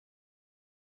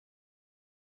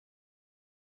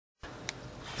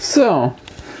So,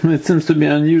 it seems to be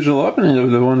an unusual opening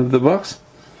of the one of the box.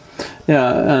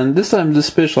 Yeah, and this time the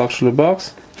special actually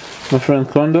box. My friend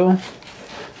Kondo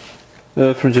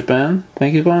from Japan.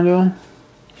 Thank you, Kondo.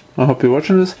 I hope you're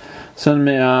watching this. Send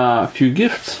me a few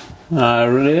gifts.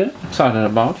 I'm really excited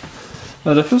about.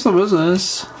 The first of it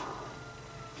is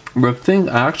the thing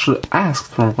I actually asked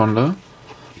from Kondo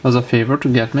as a favor to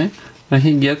get me, and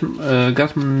he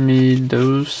got me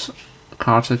those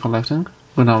cards I'm collecting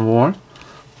when I'm war.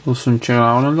 We'll soon check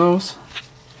out on those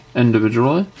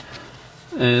individually.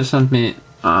 He sent me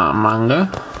a manga.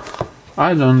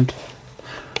 I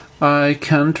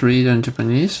can't read in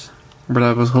Japanese, but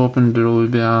I was hoping there would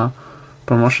be a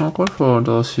promotional code for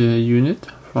those unit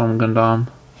from Gundam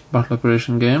Battle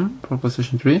Operation game for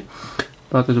PlayStation 3,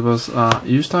 but it was a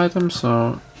used item,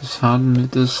 so just handed me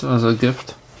this as a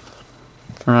gift,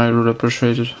 and I really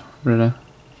appreciate it. Really,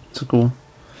 it's cool.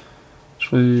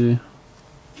 It's really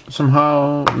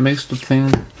somehow makes the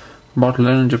thing about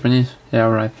learning Japanese. Yeah,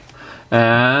 right.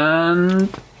 And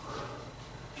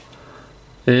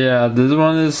yeah, this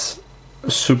one is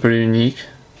super unique.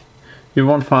 You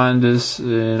won't find this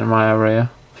in my area.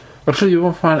 Actually, you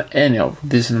won't find any of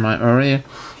this in my area,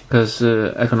 because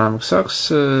economic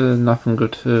sucks. Nothing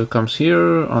good comes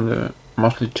here on the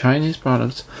mostly Chinese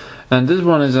products. And this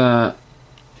one is a,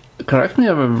 correct me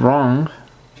if I'm wrong,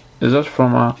 is that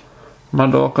from a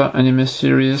Madoka anime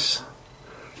series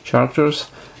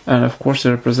characters, and of course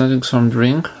they're representing some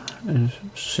drink,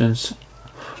 since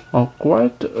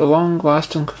quite a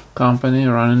long-lasting company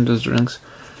running these drinks.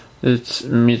 It's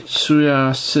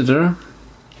Mitsuya Cider.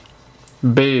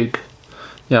 Big,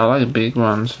 yeah, I like big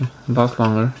ones, last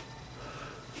longer.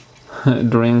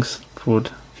 Drinks, food,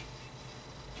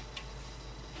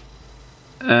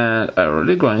 and I'm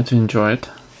really going to enjoy it.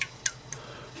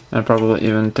 I'll probably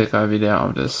even take a video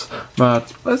of this.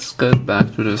 But let's get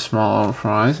back to the smaller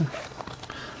fries.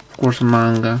 Of course,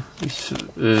 manga is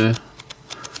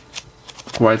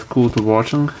quite cool to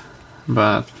watching,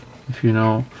 but if you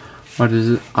know what is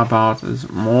it about, it's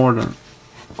more than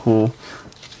cool.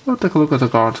 We'll take a look at the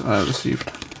cards I received.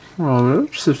 Well, we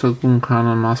received a Gun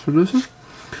Cannon mass producer.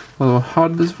 Although I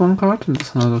had this one card, and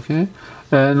it's not okay.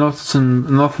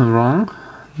 Nothing wrong.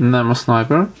 Nemo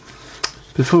Sniper.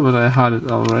 Before, but I had it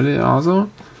already also.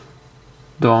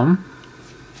 Dom.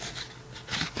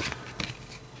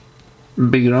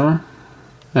 Big Ro.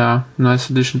 Yeah, nice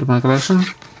addition to my collection.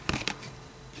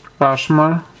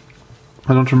 Ashmar.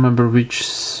 I don't remember which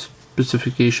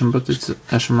specification, but it's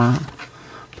Ashmar.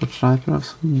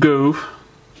 Gove.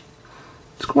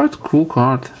 It's quite a cool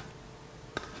card.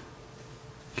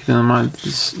 Keeping in mind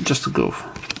it's just a Gove.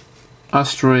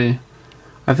 Astray.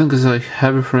 I think it's like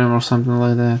heavy frame or something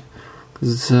like that.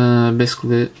 It's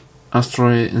basically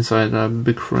Astray inside a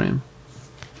big frame.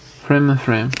 Frame and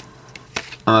frame.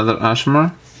 Another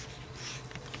Ashmar.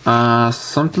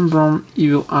 Something from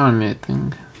Evil Army, I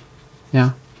think.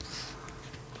 Yeah.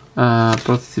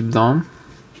 Prototype Dom.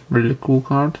 Really cool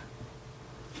card.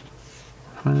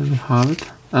 Finally have it.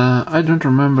 I don't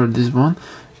remember this one.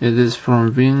 It is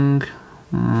from Wing,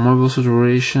 Mobile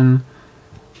Situation.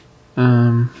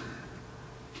 But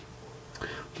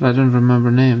I don't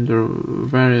remember name. There are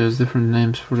various different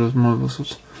names for those mobile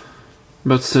suits.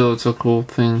 But still, it's a cool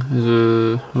thing.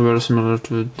 It's very similar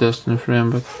to Destiny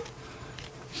frame, but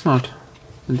it's not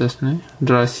a Destiny.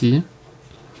 Dry Sea.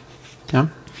 Yeah.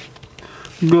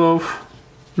 Glove.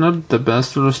 Not the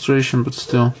best illustration, but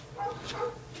still.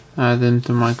 Add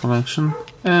into my collection.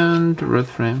 And red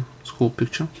frame. It's a cool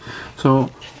picture. So,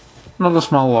 not a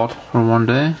small lot for one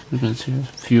day. You can see a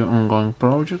few ongoing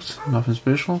projects, nothing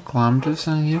special. Calamities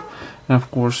in here, and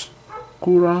of course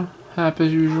Kura, happy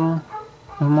as usual,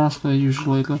 or mostly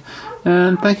usual lately.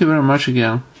 And thank you very much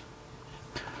again,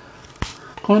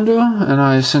 Kondo, and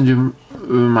I send you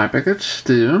my package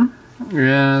to you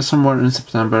somewhere in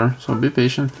September, so be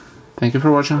patient. Thank you for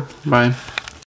watching, bye.